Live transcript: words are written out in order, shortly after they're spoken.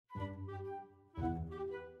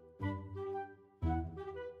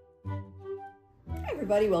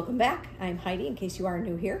everybody, welcome back. I'm Heidi, in case you are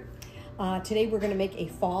new here. Today we're going to make a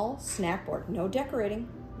fall snack board. No decorating.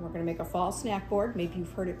 We're going to make a fall snack board. Maybe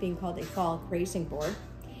you've heard it being called a fall grazing board.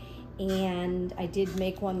 And I did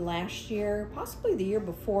make one last year, possibly the year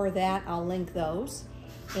before that. I'll link those.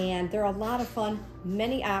 And they're a lot of fun,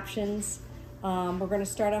 many options. We're going to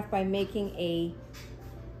start off by making a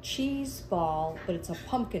cheese ball, but it's a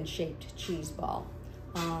pumpkin shaped cheese ball.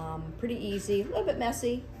 Pretty easy, a little bit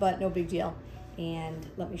messy, but no big deal. And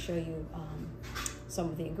let me show you some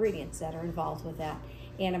of the ingredients that are involved with that.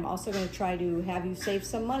 And I'm also going to try to have you save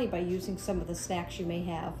some money by using some of the snacks you may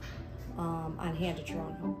have on hand at your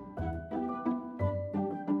own home.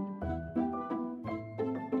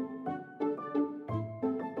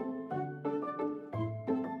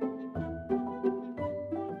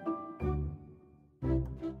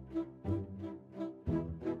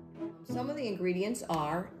 Some of the ingredients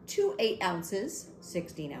are 2 8-ounces,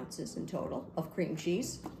 16 ounces in total, of cream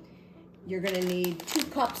cheese. You're going to need 2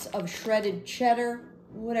 cups of shredded cheddar,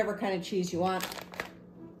 whatever kind of cheese you want.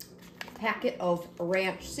 Packet of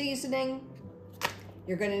ranch seasoning.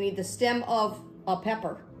 You're going to need the stem of a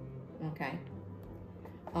pepper. Okay.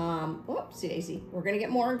 Whoopsie daisy. We're going to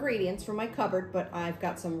get more ingredients from my cupboard, but I've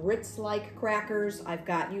got some Ritz-like crackers.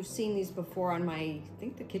 you've seen these before on my, I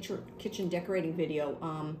think the kitchen decorating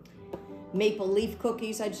video. Mapleleaf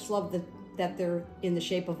cookies. I just love that they're in the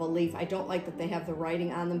shape of a leaf. I don't like that they have the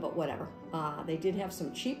writing on them, but whatever. They did have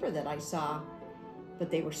some cheaper that I saw, but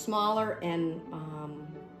they were smaller and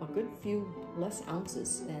a good few less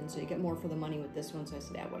ounces, and so you get more for the money with this one. So I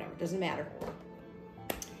said, yeah, whatever, doesn't matter.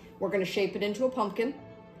 We're going to shape it into a pumpkin.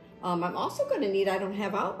 I'm also going to need, I don't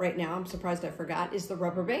have out right now, I'm surprised I forgot, is the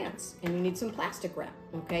rubber bands, and you need some plastic wrap.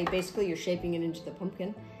 Okay, basically you're shaping it into the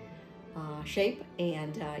pumpkin shape,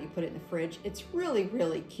 and you put it in the fridge. It's really,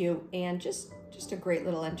 really cute, and just a great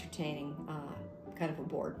little entertaining kind of a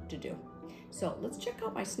board to do. So let's check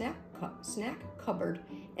out my snack cupboard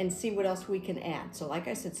and see what else we can add. So like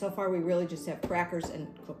I said, so far we really just have crackers and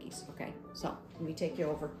cookies. Okay, so let me take you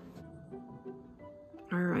over.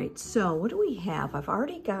 All right, so what do we have? I've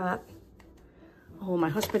already got, oh, my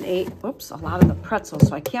husband ate, a lot of the pretzels,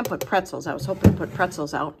 so I can't put pretzels. I was hoping to put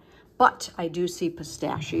pretzels out. But I do see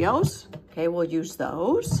pistachios. Okay, we'll use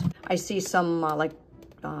those. I see some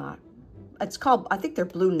it's called, I think they're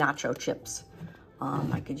blue nacho chips.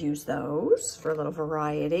 I could use those for a little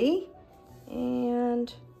variety.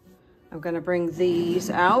 And I'm gonna bring these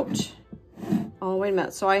out. Oh, wait a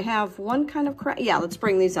minute. So I have one kind of cracker. Yeah, let's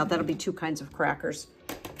bring these out. That'll be 2 kinds of crackers.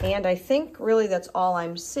 And I think really that's all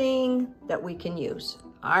I'm seeing that we can use.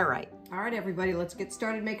 All right, everybody, let's get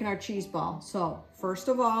started making our cheese ball. So first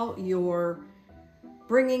of all, you're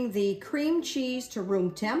bringing the cream cheese to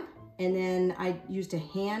room temp, and then I used a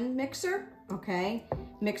hand mixer, okay?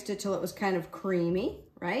 Mixed it till it was kind of creamy,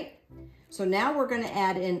 right? So now we're gonna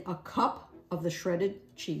add in a cup of the shredded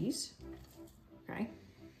cheese, okay?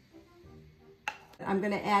 I'm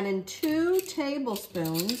gonna add in 2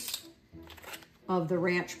 tablespoons of the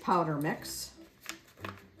ranch powder mix.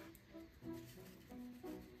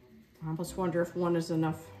 I almost wonder if 1 is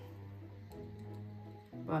enough,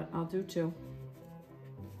 but I'll do 2.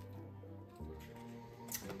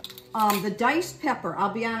 The diced pepper,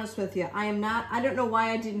 I'll be honest with you, I don't know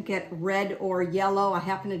why I didn't get red or yellow. I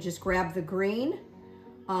happened to just grab the green,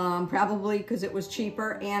 probably because it was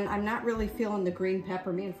cheaper, and I'm not really feeling the green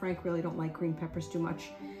pepper. Me and Frank really don't like green peppers too much.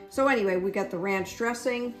 So anyway, we got the ranch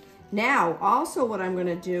dressing. Now, also what I'm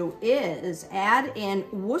gonna do is add in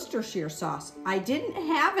Worcestershire sauce. I didn't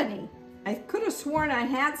have any. I could have sworn I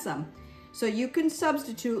had some. So you can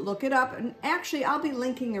substitute, look it up, and actually I'll be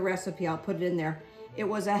linking the recipe, I'll put it in there. It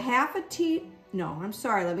was a half a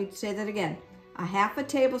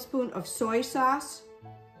tablespoon of soy sauce,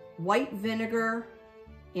 white vinegar,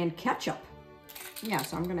 and ketchup. Yeah,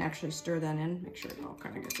 so I'm gonna actually stir that in, make sure it all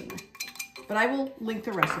kind of gets in there. But I will link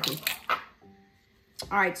the recipe.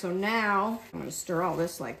 All right, so now I'm gonna stir all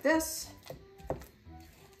this like this.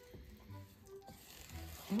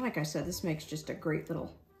 And like I said, this makes just a great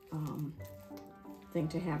little thing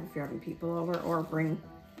to have if you're having people over, or bring,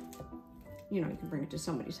 you can bring it to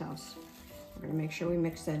somebody's house. We're gonna make sure we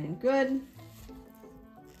mix that in good.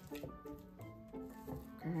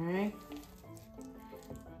 Okay.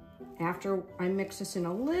 After I mix this in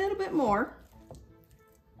a little bit more,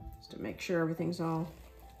 just to make sure everything's all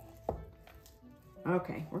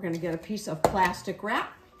okay, we're gonna get a piece of plastic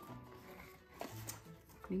wrap.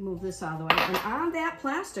 Let me move this out of the way. And on that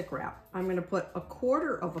plastic wrap, I'm gonna put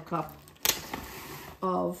 1/4 cup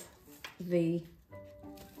of the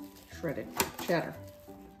shredded cheddar.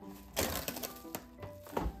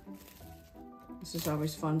 This is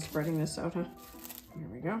always fun spreading this out, huh? There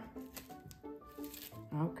we go.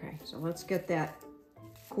 Okay, so let's get that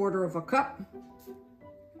 1/4 cup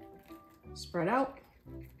spread out.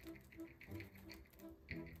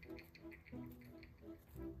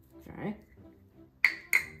 Okay.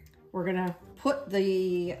 We're gonna put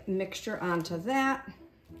the mixture onto that.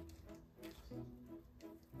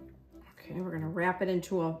 Okay, we're gonna wrap it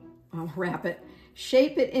into a,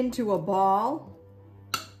 shape it into a ball.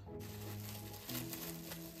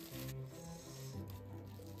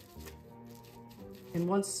 And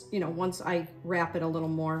once I wrap it a little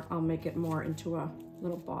more, I'll make it more into a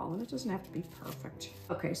little ball, and it doesn't have to be perfect.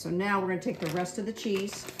 Okay, so now we're gonna take the rest of the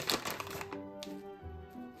cheese.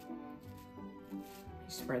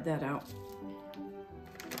 Spread that out.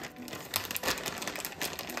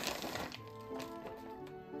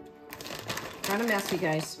 Kind of messy,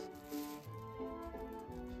 guys.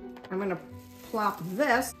 I'm gonna plop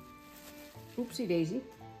this, oopsie daisy,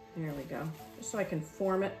 there we go, just so I can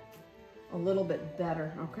form it a little bit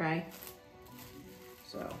better, okay?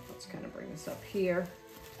 So let's kind of bring this up here.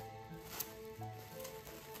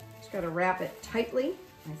 Just gotta wrap it tightly.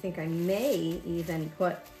 I think I may even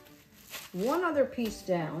put one other piece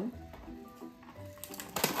down.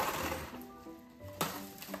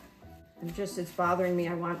 And just, it's bothering me.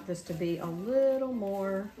 I want this to be a little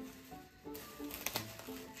more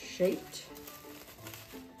shaped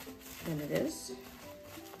than it is.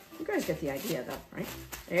 You guys get the idea though, right?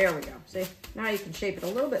 There we go. See, now you can shape it a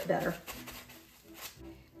little bit better.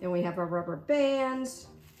 Then we have our rubber bands.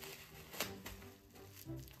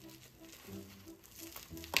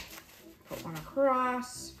 Put one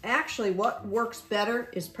across. Actually, what works better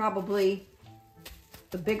is probably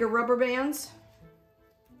the bigger rubber bands.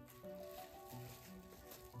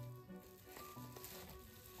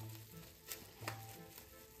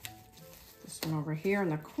 This one over here in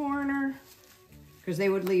the corner, because they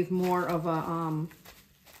would leave more of a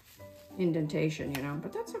indentation, you know,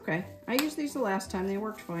 but that's okay. I used these the last time, they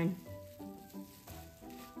worked fine.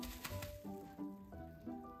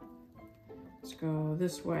 Let's go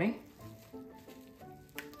this way.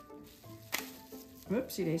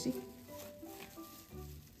 Whoopsie daisy.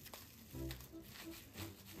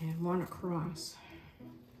 And one across.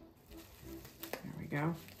 There we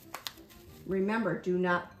go. Remember, do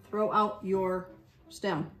not throw out your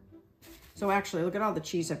stem. So actually, look at all the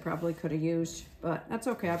cheese I probably could have used, but that's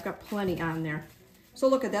okay. I've got plenty on there. So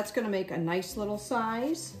look at, that's gonna make a nice little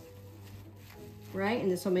size, right?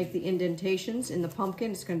 And this will make the indentations in the pumpkin.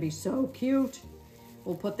 It's gonna be so cute.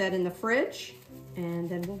 We'll put that in the fridge and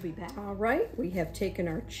then we'll be back. All right, we have taken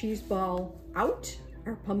our cheese ball out,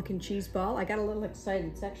 our pumpkin cheese ball. I got a little excited.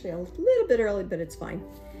 It's actually a little bit early, but it's fine.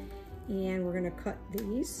 And we're gonna cut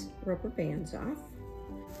these rubber bands off.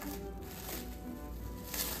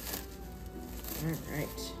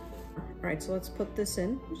 All right, so let's put this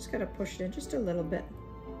in. You just gotta push it in just a little bit.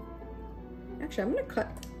 Actually, I'm gonna cut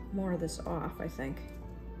more of this off, I think.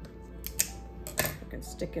 I can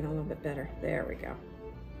stick in a little bit better. There we go.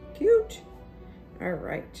 Cute. All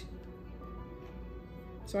right.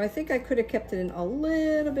 So I think I could have kept it in a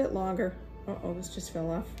little bit longer. Uh-oh, this just fell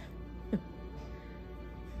off.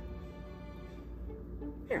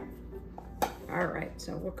 Here. All right,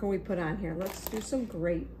 so what can we put on here? Let's do some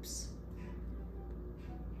grapes.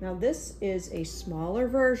 Now this is a smaller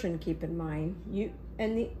version, keep in mind.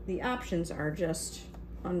 The options are just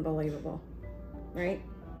unbelievable, right?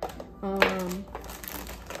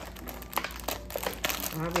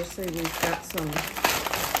 Obviously we've got some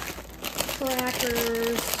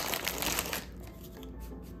crackers.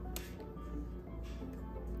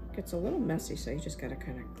 Gets a little messy, so you just gotta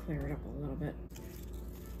kind of clear it up a little bit.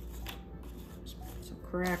 Some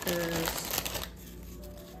crackers.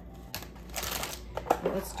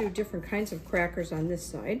 Let's do different kinds of crackers on this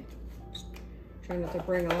side. Just try not to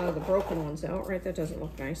bring a lot of the broken ones out, right? That doesn't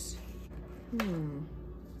look nice.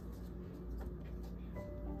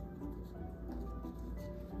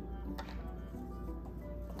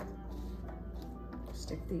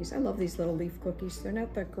 Stick these. I love these little leaf cookies. They're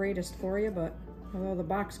not the greatest for you, but although the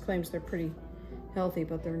box claims they're pretty healthy,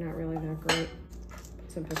 but they're not really that great.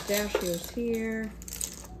 Put some pistachios here.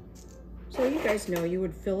 So you guys know you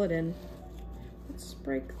would fill it in. Let's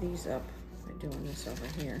break these up by doing this over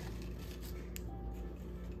here.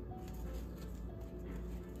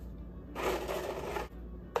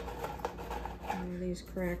 And these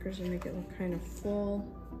crackers and make it look kind of full.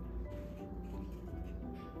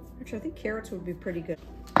 Actually, I think carrots would be pretty good.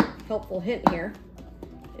 Helpful hint here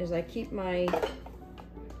is I keep my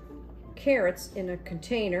carrots in a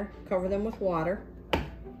container, cover them with water,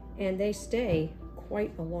 and they stay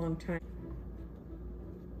quite a long time.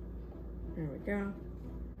 There we go.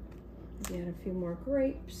 Maybe add a few more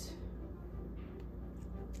grapes.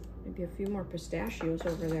 Maybe a few more pistachios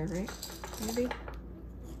over there, right? Maybe.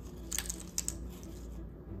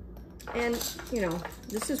 And, you know,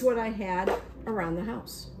 this is what I had around the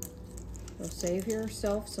house. So save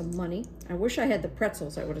yourself some money. I wish I had the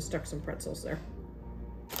pretzels. I would have stuck some pretzels there.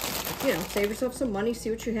 But, you know, save yourself some money. See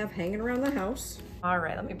what you have hanging around the house. All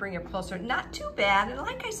right, let me bring you closer. Not too bad. And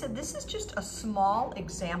like I said, this is just a small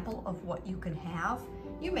example of what you can have.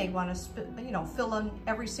 You may want to, you know, fill in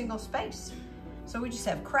every single space. So we just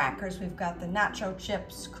have crackers. We've got the nacho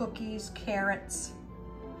chips, cookies, carrots.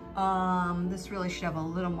 This really should have a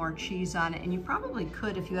little more cheese on it. And you probably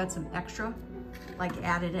could, if you had some extra, like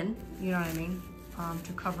add it in, you know what I mean?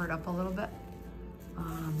 To cover it up a little bit.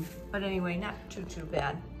 But anyway, not too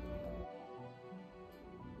bad.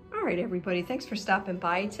 All right, everybody, thanks for stopping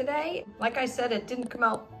by today. Like I said, it didn't come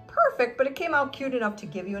out perfect, but it came out cute enough to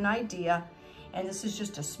give you an idea. And this is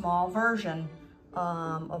just a small version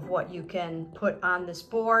of what you can put on this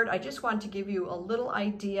board. I just wanted to give you a little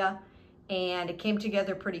idea, and it came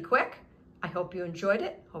together pretty quick. I hope you enjoyed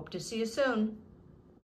it. Hope to see you soon.